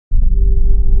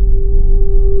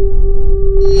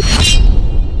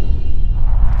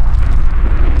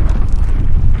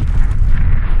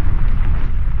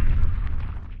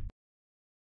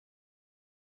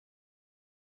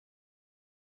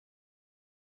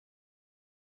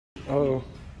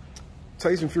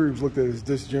Tyson Fury was looked at as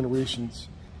this generation's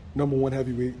 #1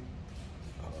 heavyweight,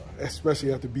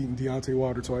 especially after beating Deontay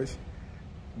Wilder twice.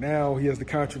 Now he has the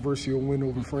controversial win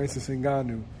over Francis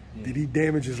Ngannou. Yeah. Did he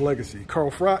damage his legacy?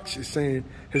 Carl Froch is saying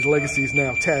his legacy is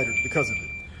now tattered because of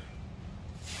it.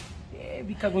 Yeah,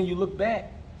 because when you look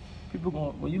back,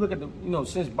 when you look at the,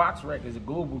 since box rec is a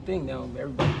global thing now,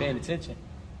 everybody paying attention.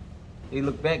 They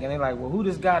look back and they're like, well, who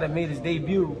this guy that made his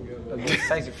debut against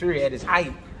Tyson Fury at his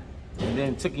height and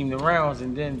then took him the rounds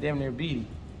and then damn near beat him?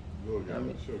 You know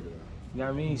what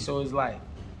I mean? So it's like,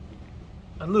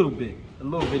 a little bit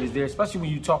is there, especially when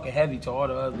you talking heavy to all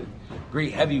the other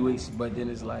great heavyweights, but then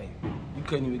it's like, you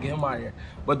couldn't even get him out of there.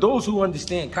 But those who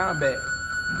understand combat,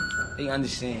 they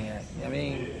understand that. You know what I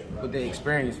mean? What their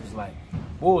experience was like.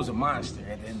 Boy was a monster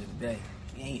at the end of the day.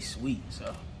 He ain't sweet,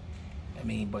 so. I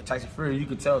mean, but Tyson Fury, you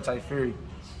could tell Tyson Fury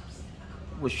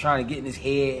was trying to get in his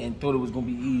head and thought it was going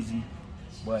to be easy,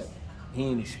 but he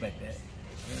didn't expect that.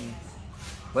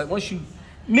 But once you,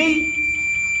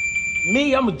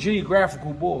 me, I'm a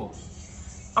geographical boy.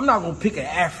 I'm not going to pick an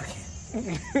African.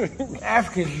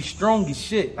 Africans be strong as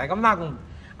shit. Like, I'm not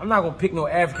gonna pick no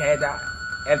African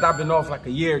after I've been off like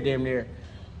a year damn near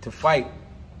to fight.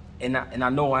 And I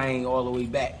know I ain't all the way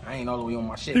back. I ain't all the way on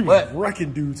my shit. He was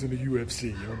wrecking dudes in the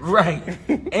UFC, yo. Right.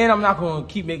 And I'm not going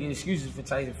to keep making excuses for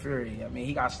Tyson Fury. I mean,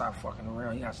 he got to stop fucking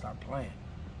around. He got to stop playing.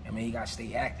 I mean, he got to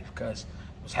stay active because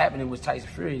what's happening with Tyson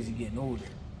Fury is he's getting older.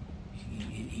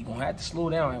 He going to have to slow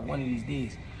down at one of these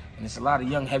days. And it's a lot of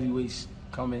young heavyweights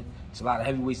coming. It's a lot of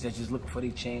heavyweights that's just looking for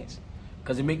their chance.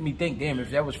 Because it make me think, damn,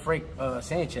 if that was Frank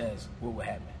Sanchez, what would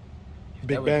happen?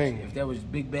 Big Bang. If that was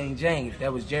Big Bang Jang, if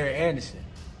that was Jared Anderson,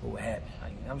 what would happen?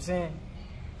 Like, you know what I'm saying?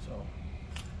 So,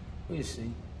 we'll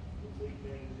see.